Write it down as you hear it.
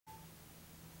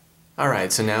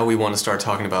Alright, so now we want to start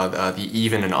talking about the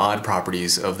even and odd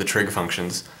properties of the trig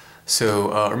functions.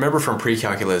 So remember from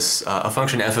pre-calculus, a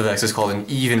function f of x is called an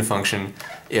even function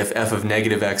if f of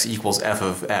negative x equals f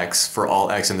of x for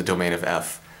all x in the domain of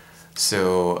f.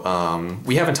 So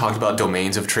we haven't talked about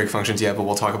domains of trig functions yet, but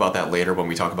we'll talk about that later when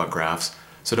we talk about graphs.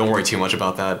 So don't worry too much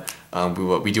about that.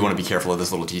 We do want to be careful of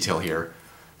this little detail here.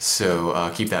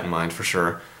 So keep that in mind for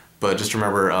sure. But just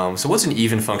remember, so what's an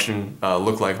even function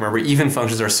look like? Remember, even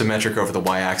functions are symmetric over the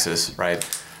y-axis, right?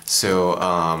 So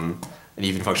an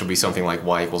even function would be something like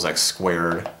y equals x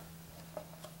squared.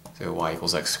 So y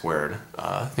equals x squared,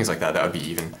 things like that, that would be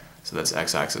even. So that's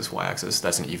x-axis, y-axis,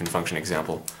 that's an even function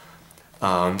example.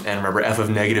 And remember, f of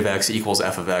negative x equals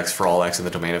f of x for all x in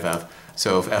the domain of f.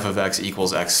 So if f of x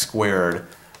equals x squared,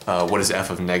 what is f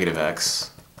of negative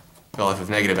x? Well, f of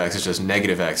negative x is just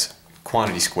negative x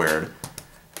quantity squared.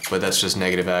 But that's just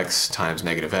negative x times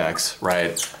negative x,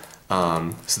 right?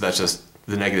 So that's just,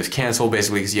 the negatives cancel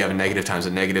basically because you have a negative times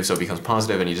a negative, so it becomes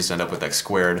positive and you just end up with x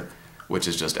squared, which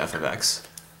is just f of x.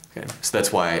 Okay, so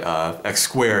that's why x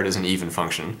squared is an even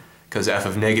function, because f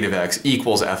of negative x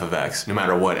equals f of x, no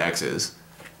matter what x is.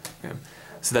 Okay.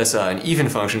 So that's an even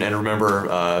function, and remember,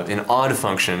 an odd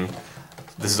function,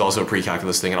 this is also a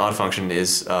pre-calculus thing, an odd function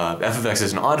is, f of x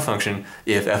is an odd function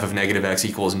if f of negative x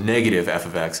equals negative f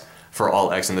of x for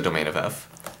all x in the domain of f.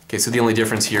 Okay, so the only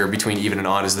difference here between even and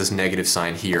odd is this negative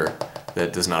sign here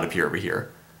that does not appear over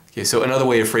here. Okay, so another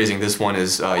way of phrasing this one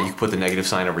is you can put the negative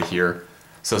sign over here.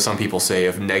 So some people say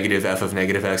if negative f of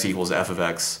negative x equals f of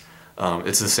x,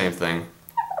 it's the same thing.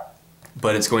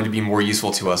 But it's going to be more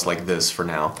useful to us like this for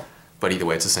now. But either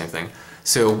way, it's the same thing.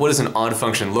 So what does an odd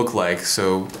function look like?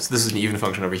 So this is an even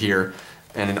function over here.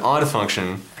 And an odd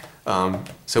function,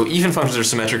 so even functions are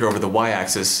symmetric over the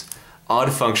y-axis.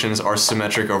 Odd functions are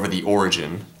symmetric over the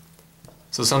origin.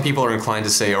 So some people are inclined to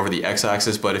say over the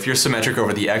x-axis, but if you're symmetric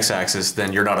over the x-axis,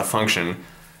 then you're not a function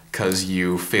because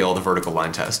you fail the vertical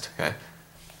line test. Okay.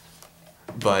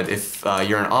 But if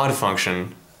you're an odd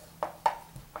function,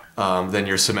 then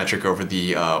you're symmetric over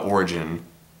the origin,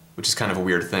 which is kind of a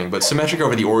weird thing. But symmetric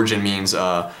over the origin means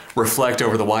reflect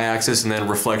over the y-axis and then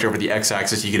reflect over the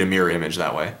x-axis. You get a mirror image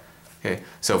that way. Okay.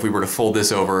 So if we were to fold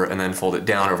this over and then fold it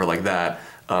down over like that,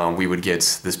 we would get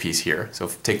this piece here. So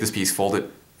take this piece, fold it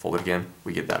again,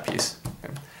 we get that piece.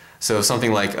 Okay. So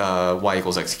something like y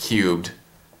equals x cubed,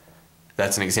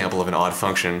 that's an example of an odd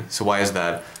function. So why is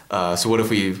that? So what if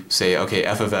we say, okay,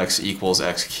 f of x equals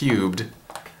x cubed,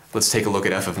 let's take a look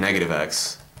at f of negative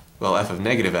x. Well, f of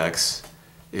negative x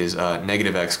is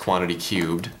negative x quantity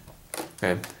cubed,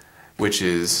 okay, which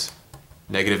is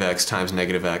negative x times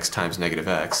negative x times negative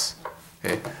x.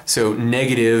 Okay, so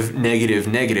negative, negative,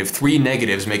 negative, three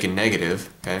negatives make a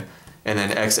negative, okay, and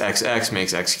then x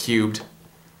makes x cubed.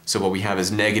 So what we have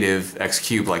is negative x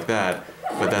cubed like that,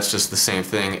 but that's just the same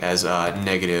thing as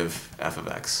negative f of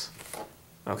x.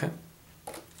 Okay.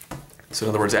 So in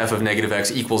other words, f of negative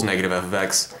x equals negative f of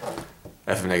x.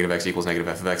 F of negative x equals negative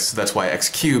f of x. So that's why x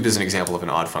cubed is an example of an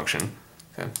odd function.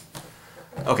 Okay.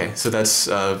 Okay, so that's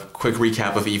a quick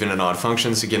recap of even and odd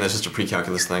functions. Again, that's just a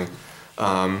pre-calculus thing.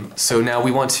 So now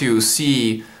we want to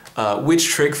see which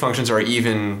trig functions are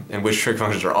even and which trig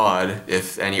functions are odd,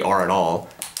 if any are at all.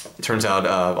 It turns out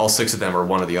all 6 of them are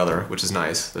one or the other, which is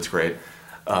nice. That's great.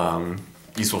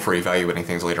 Useful for evaluating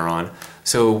things later on.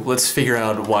 So let's figure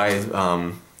out why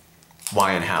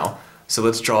and how. So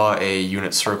let's draw a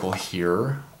unit circle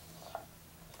here.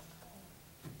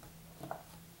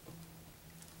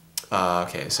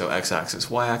 Okay, so x-axis,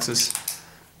 y-axis.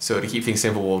 So to keep things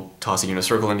simple, we'll toss a unit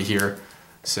circle into here.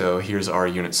 So here's our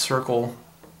unit circle.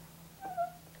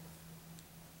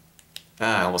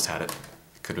 I almost had it.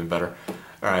 Could have been better.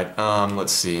 All right,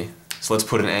 let's see. So let's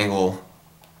put an angle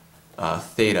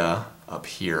theta up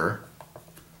here.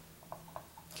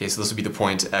 Okay, so this would be the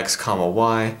point x comma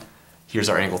y. Here's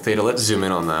our angle theta. Let's zoom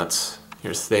in on that.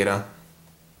 Here's theta.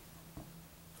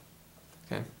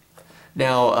 Okay.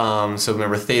 Now, so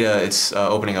remember theta, it's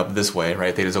opening up this way,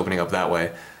 right? Theta's opening up that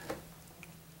way.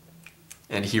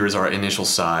 And here is our initial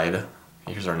side.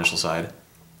 Here's our initial side.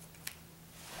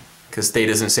 Because theta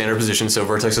is in standard position, so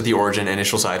vertex at the origin,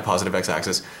 initial side, positive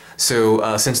x-axis.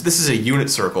 So since this is a unit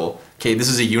circle, okay, this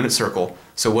is a unit circle,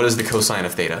 so what is the cosine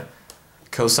of theta?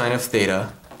 Cosine of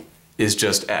theta is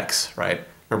just x, right?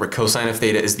 Remember, cosine of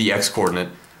theta is the x-coordinate,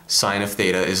 sine of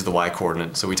theta is the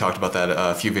y-coordinate. So we talked about that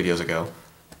a few videos ago.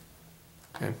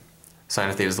 Okay. Sine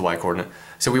of theta is the y-coordinate.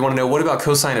 So we want to know, what about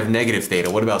cosine of negative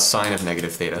theta? What about sine of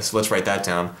negative theta? So let's write that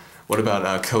down. What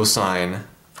about cosine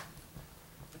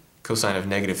of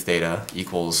negative theta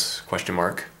equals question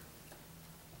mark.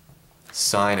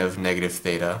 Sine of negative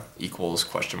theta equals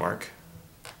question mark.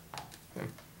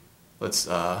 Let's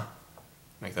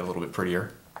make that a little bit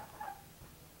prettier.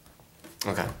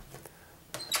 Okay.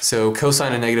 So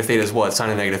cosine of negative theta is what? Sine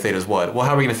of negative theta is what? Well,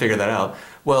 how are we going to figure that out?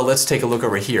 Well, let's take a look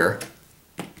over here.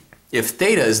 If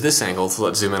theta is this angle, so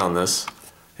let's zoom in on this.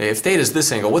 Okay, if theta is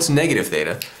this angle, what's negative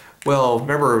theta? Well,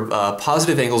 remember,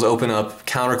 positive angles open up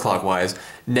counterclockwise,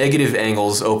 negative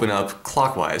angles open up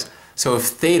clockwise. So if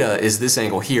theta is this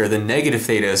angle here, then negative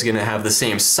theta is going to have the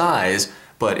same size,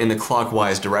 but in the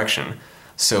clockwise direction.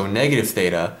 So negative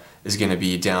theta is going to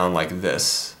be down like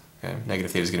this. Okay?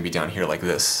 Negative theta is going to be down here like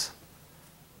this.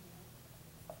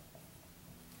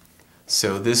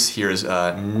 So this here is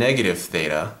negative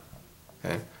theta.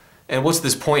 Okay? And what's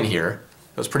this point here?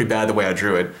 It was pretty bad the way I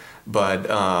drew it, but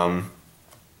I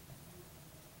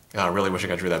really wish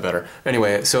I drew that better.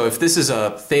 Anyway, so if this is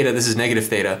theta, this is negative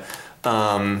theta,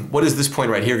 what is this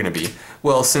point right here going to be?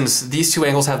 Well, since these two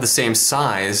angles have the same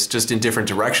size, just in different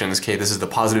directions, okay, this is the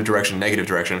positive direction, negative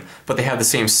direction, but they have the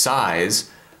same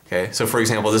size, okay, so for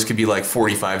example, this could be like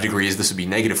 45 degrees, this would be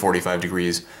negative 45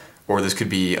 degrees, or this could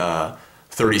be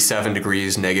 37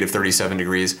 degrees, negative 37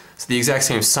 degrees, so the exact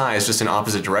same size, just in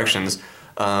opposite directions,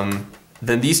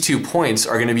 then these 2 points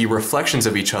are going to be reflections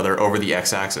of each other over the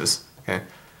x-axis, okay?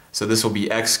 So this will be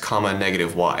x comma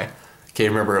negative y. Okay,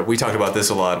 remember we talked about this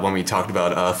a lot when we talked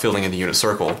about filling in the unit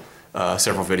circle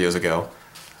several videos ago.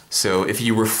 So if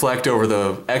you reflect over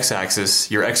the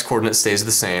x-axis, your x-coordinate stays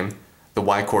the same, the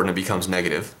y-coordinate becomes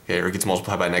negative, okay, or it gets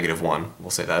multiplied by negative 1, we'll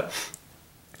say that.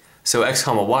 So x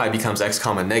comma y becomes x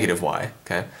comma negative y,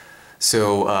 okay?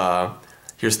 So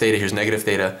here's theta, here's negative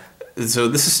theta. So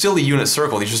this is still the unit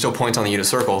circle, these are still points on the unit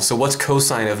circle, so what's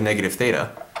cosine of negative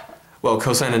theta? Well,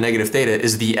 cosine of negative theta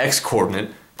is the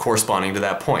x-coordinate corresponding to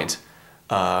that point.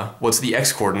 What's the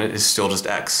x-coordinate is still just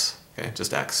x, okay,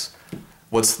 just x.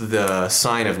 What's the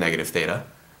sine of negative theta?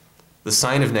 The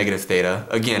sine of negative theta,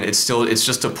 again, it's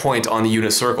just a point on the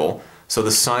unit circle, so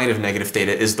the sine of negative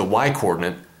theta is the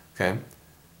y-coordinate, okay?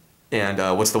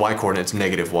 And what's the y-coordinate? It's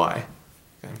negative y.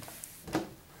 Okay.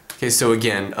 Okay, so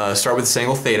again, start with this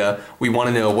angle theta. We want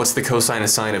to know what's the cosine and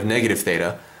sine of negative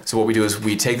theta. So what we do is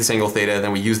we take this angle theta, and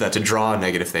then we use that to draw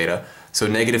negative theta. So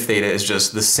negative theta is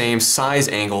just the same size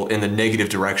angle in the negative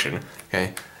direction.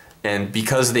 Okay, and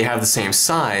because they have the same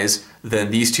size,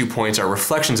 then these 2 points are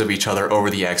reflections of each other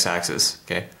over the x-axis.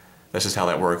 Okay, that's just how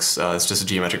that works. It's just a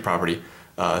geometric property.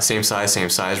 Same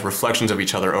size, reflections of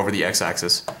each other over the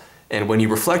x-axis. And when you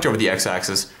reflect over the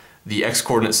x-axis, the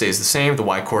x-coordinate stays the same, the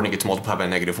y-coordinate gets multiplied by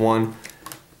negative 1,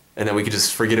 and then we could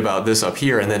just forget about this up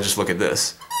here and then just look at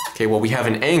this. Okay, well we have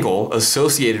an angle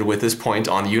associated with this point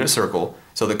on the unit circle,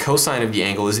 so the cosine of the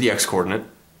angle is the x-coordinate,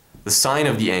 the sine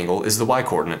of the angle is the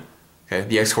y-coordinate. Okay,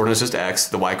 the x-coordinate is just x,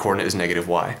 the y-coordinate is negative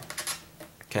y.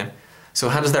 Okay, so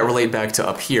how does that relate back to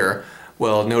up here?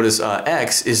 Well, notice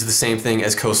x is the same thing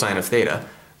as cosine of theta.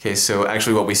 Okay, so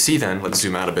actually what we see then, let's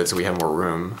zoom out a bit so we have more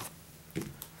room.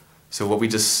 So what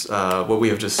we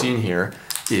have just seen here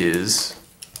is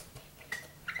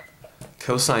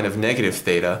cosine of negative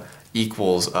theta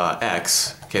equals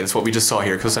x. Okay, that's what we just saw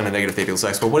here, cosine of negative theta equals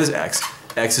x. But what is x?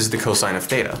 X is the cosine of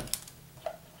theta.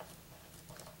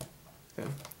 Okay.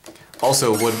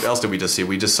 Also, what else did we just see?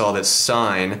 We just saw that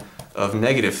sine of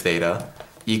negative theta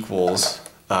equals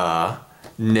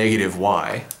negative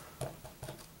y.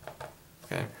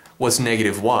 Okay. What's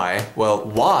negative y? Well,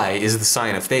 y is the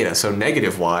sine of theta, so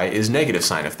negative y is negative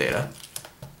sine of theta.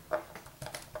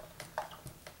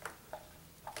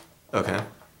 Okay.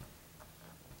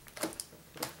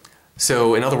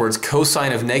 So, in other words,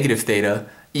 cosine of negative theta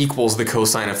equals the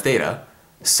cosine of theta.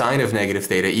 Sine of negative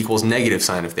theta equals negative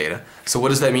sine of theta. So what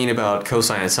does that mean about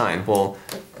cosine and sine? Well,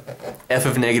 f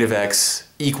of negative x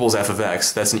equals f of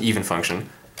x, that's an even function.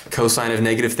 Cosine of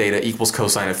negative theta equals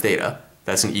cosine of theta,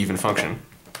 that's an even function.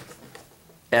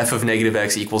 F of negative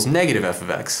x equals negative f of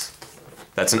x,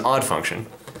 that's an odd function.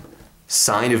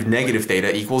 Sine of negative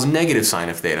theta equals negative sine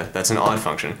of theta, that's an odd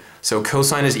function. So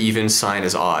cosine is even, sine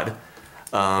is odd.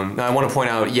 Now I want to point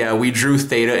out, yeah, we drew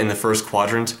theta in the first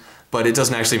quadrant, but it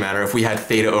doesn't actually matter if we had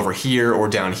theta over here or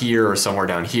down here or somewhere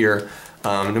down here.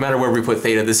 No matter where we put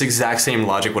theta, this exact same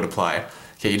logic would apply.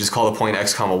 Okay, you just call the point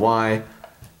x comma y,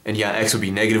 and yeah, x would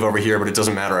be negative over here, but it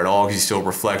doesn't matter at all because you still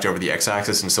reflect over the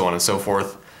x-axis and so on and so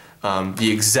forth. The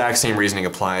exact same reasoning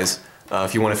applies.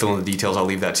 If you want to fill in the details, I'll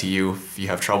leave that to you. If you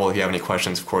have trouble, if you have any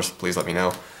questions, of course, please let me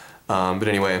know. But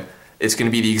anyway, it's going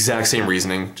to be the exact same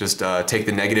reasoning. Just take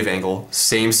the negative angle,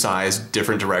 same size,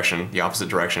 different direction, the opposite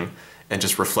direction, and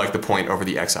just reflect the point over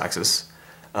the x-axis.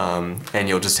 And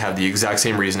you'll just have the exact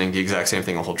same reasoning, the exact same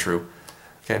thing will hold true.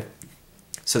 Okay,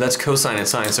 so that's cosine and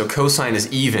sine. So cosine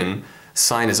is even,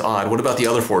 sine is odd. What about the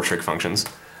other four trig functions?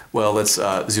 Well, let's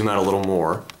zoom out a little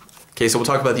more. Okay, so we'll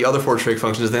talk about the other four trig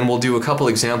functions, then we'll do a couple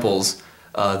examples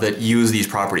that use these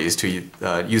properties to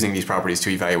using these properties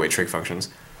to evaluate trig functions.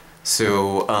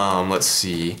 So let's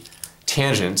see,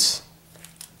 tangent.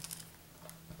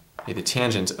 Okay, the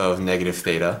tangent of negative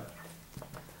theta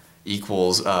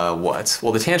equals what?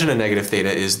 Well, the tangent of negative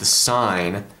theta is the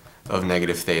sine of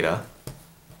negative theta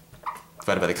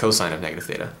divided by the cosine of negative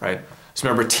theta, right? So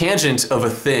remember, tangent of a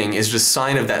thing is just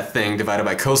sine of that thing divided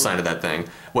by cosine of that thing,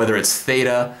 whether it's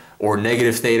theta or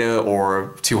negative theta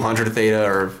or 200 theta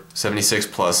or 76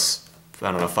 plus,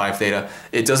 I don't know, 5 theta.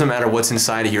 It doesn't matter what's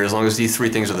inside of here as long as these three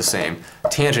things are the same.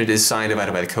 Tangent is sine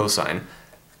divided by the cosine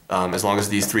as long as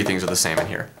these three things are the same in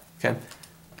here, okay?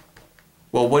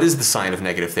 Well, what is the sine of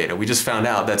negative theta? We just found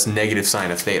out that's negative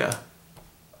sine of theta.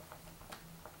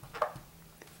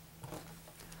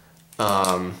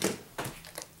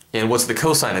 And what's the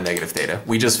cosine of negative theta?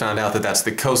 We just found out that that's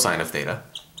the cosine of theta.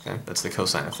 Okay? That's the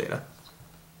cosine of theta.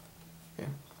 Okay.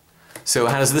 So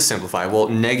how does this simplify? Well,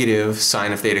 negative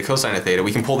sine of theta, cosine of theta,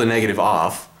 we can pull the negative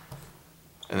off,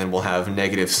 and then we'll have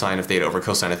negative sine of theta over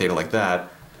cosine of theta like that.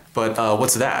 But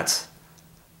what's that?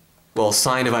 Well,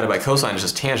 sine divided by cosine is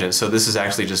just tangent, so this is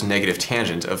actually just negative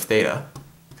tangent of theta.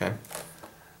 Okay?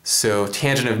 So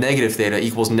tangent of negative theta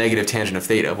equals negative tangent of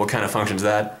theta. What kind of function is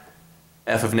that?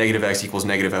 F of negative x equals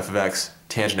negative f of x.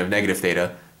 Tangent of negative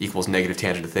theta equals negative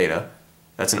tangent of theta.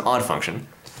 That's an odd function.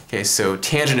 Okay, so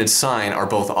tangent and sine are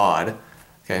both odd.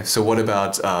 Okay, so what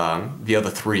about the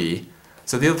other three?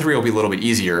 So the other three will be a little bit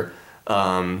easier.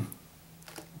 Secant,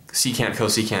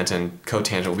 cosecant, and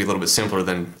cotangent will be a little bit simpler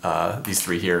than these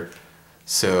three here.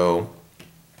 So,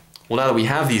 well, now that we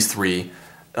have these three,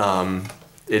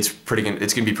 it's going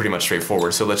to be pretty much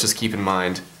straightforward. So let's just keep in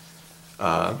mind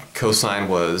cosine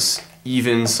was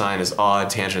even, sine is odd,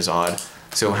 tangent is odd.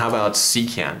 So how about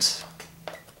secant?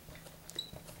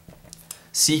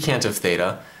 Secant of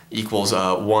theta equals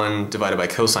 1 divided by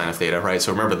cosine of theta, right?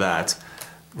 So remember that.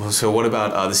 So what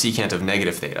about the secant of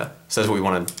negative theta? So that's what we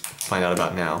want to find out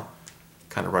about now.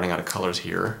 Kind of running out of colors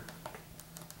here.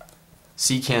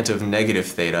 Secant of negative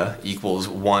theta equals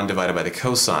 1 divided by the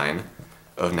cosine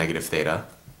of negative theta.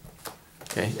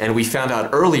 Okay. And we found out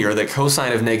earlier that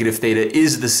cosine of negative theta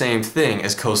is the same thing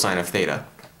as cosine of theta.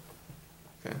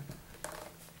 Okay.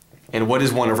 And what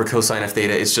is 1 over cosine of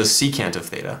theta? It's just secant of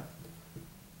theta.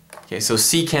 Okay, so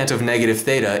secant of negative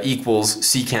theta equals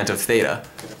secant of theta.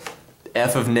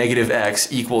 F of negative x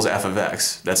equals f of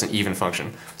x. That's an even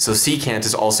function. So secant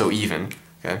is also even.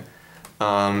 Okay.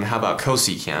 How about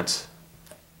cosecant?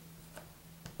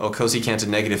 Oh, cosecant of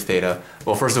negative theta.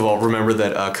 Well, first of all, remember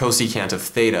that cosecant of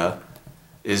theta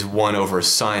is 1 over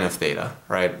sine of theta,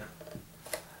 right?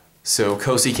 So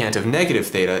cosecant of negative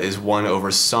theta is 1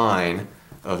 over sine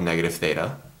of negative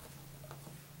theta.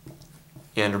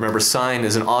 And remember, sine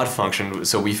is an odd function,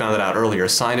 so we found that out earlier.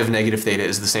 Sine of negative theta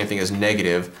is the same thing as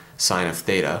negative sine of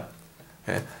theta.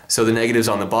 Okay? So the negative's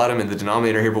on the bottom in the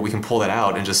denominator here, but we can pull that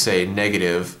out and just say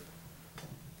negative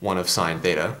 1 of sine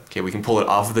theta. Okay, we can pull it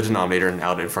off of the denominator and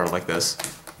out in front like this.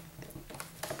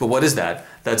 But what is that?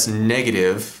 That's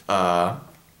negative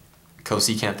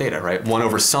cosecant theta, right? 1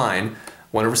 over sine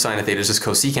of theta is just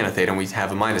cosecant of theta, and we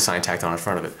have a minus sign tacked on in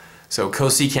front of it. So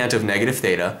cosecant of negative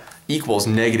theta equals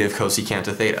negative cosecant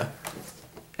of theta.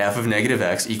 F of negative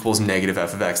x equals negative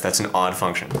f of x. That's an odd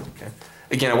function. Okay.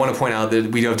 Again, I want to point out that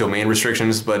we do have domain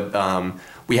restrictions, but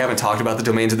we haven't talked about the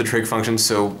domains of the trig functions,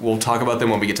 so we'll talk about them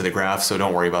when we get to the graph, so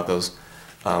don't worry about those.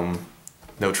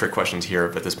 No trick questions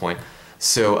here at this point.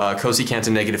 So cosecant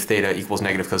of negative theta equals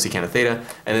negative cosecant of theta.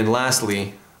 And then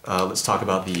lastly, let's talk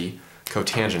about the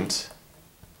cotangent.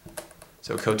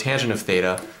 So cotangent of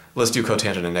theta, let's do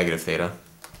cotangent of negative theta.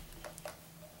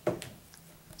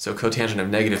 So cotangent of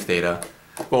negative theta,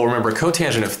 well, remember,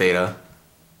 cotangent of theta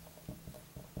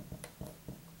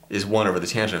is 1 over the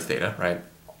tangent of theta, right?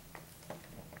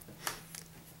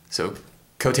 So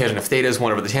cotangent of theta is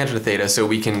 1 over the tangent of theta, so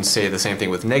we can say the same thing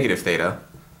with negative theta.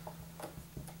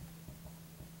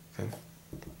 Okay.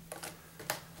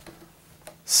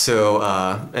 So,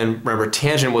 and remember,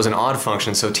 tangent was an odd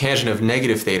function, so tangent of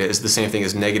negative theta is the same thing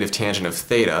as negative tangent of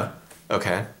theta.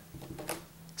 Okay.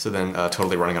 So then,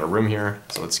 totally running out of room here,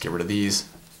 so let's get rid of these.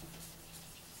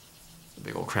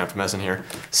 Big old cramped mess in here.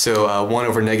 So 1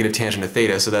 over negative tangent of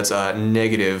theta, so that's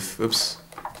negative, oops.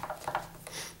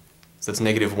 So that's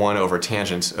negative 1 over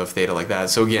tangent of theta like that.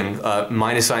 So again,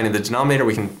 minus sign in the denominator,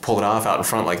 we can pull it off out in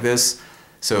front like this.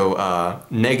 So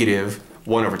negative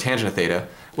 1 over tangent of theta.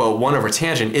 Well, 1 over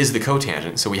tangent is the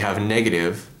cotangent, so we have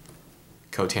negative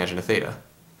cotangent of theta.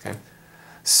 Okay.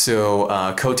 So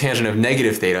cotangent of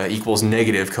negative theta equals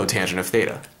negative cotangent of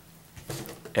theta.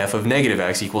 f of negative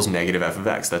x equals negative f of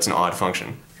x. That's an odd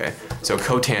function. Okay, so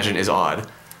cotangent is odd.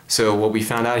 So what we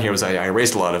found out here was I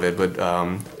erased a lot of it, but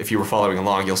if you were following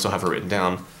along, you'll still have it written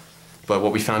down. But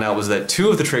what we found out was that 2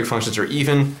 of the trig functions are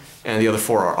even, and the other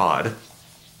 4 are odd.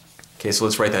 Okay, so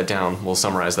let's write that down. We'll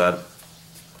summarize that.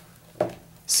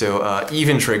 So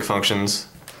even trig functions,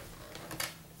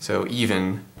 so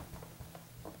even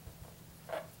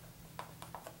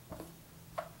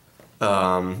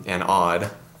and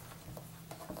odd.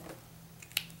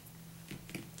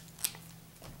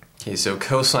 Okay, so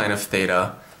cosine of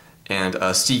theta and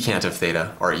secant of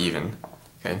theta are even.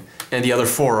 Okay, and the other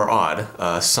 4 are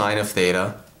odd. Sine of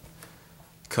theta,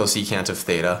 cosecant of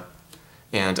theta,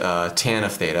 and tan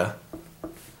of theta,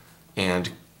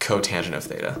 and cotangent of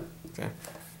theta. Okay,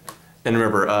 and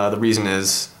remember the reason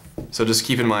is, so just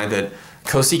keep in mind that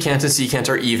cosecant and secant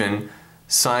are even,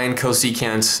 sine,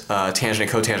 cosecant, tangent, and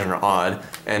cotangent are odd,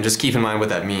 and just keep in mind what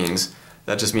that means.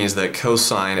 That just means that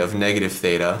cosine of negative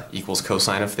theta equals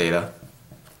cosine of theta,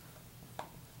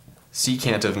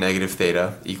 secant of negative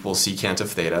theta equals secant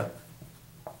of theta.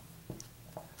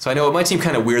 So I know it might seem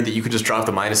kind of weird that you could just drop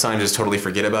the minus sign and just totally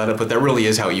forget about it, but that really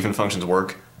is how even functions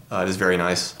work. It is very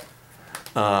nice.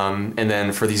 And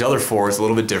then for these other 4, it's a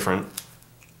little bit different.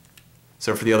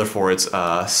 So for the other 4, it's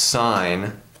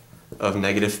sine of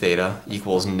negative theta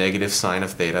equals negative sine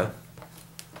of theta.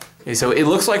 Okay, so it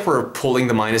looks like we're pulling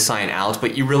the minus sign out,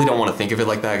 but you really don't want to think of it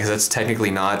like that because that's technically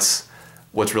not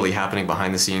what's really happening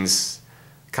behind the scenes.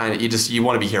 Kind of, you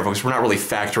want to be careful because we're not really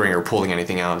factoring or pulling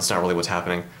anything out. It's not really what's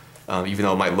happening. Even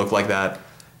though it might look like that,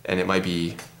 and it might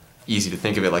be easy to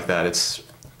think of it like that, it's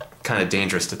kind of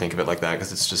dangerous to think of it like that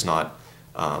because it's just not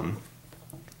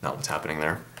what's happening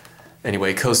there.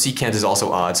 Anyway, cosecant is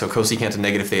also odd, so cosecant of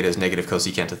negative theta is negative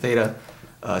cosecant of theta.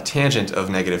 Tangent of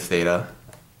negative theta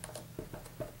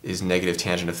is negative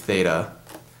tangent of theta,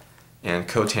 and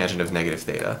cotangent of negative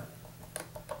theta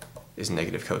is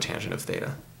negative cotangent of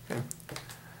theta.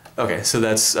 Okay, so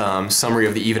that's summary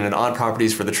of the even and odd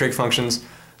properties for the trig functions.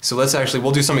 So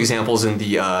we'll do some examples in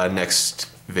the next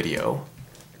video.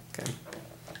 Okay.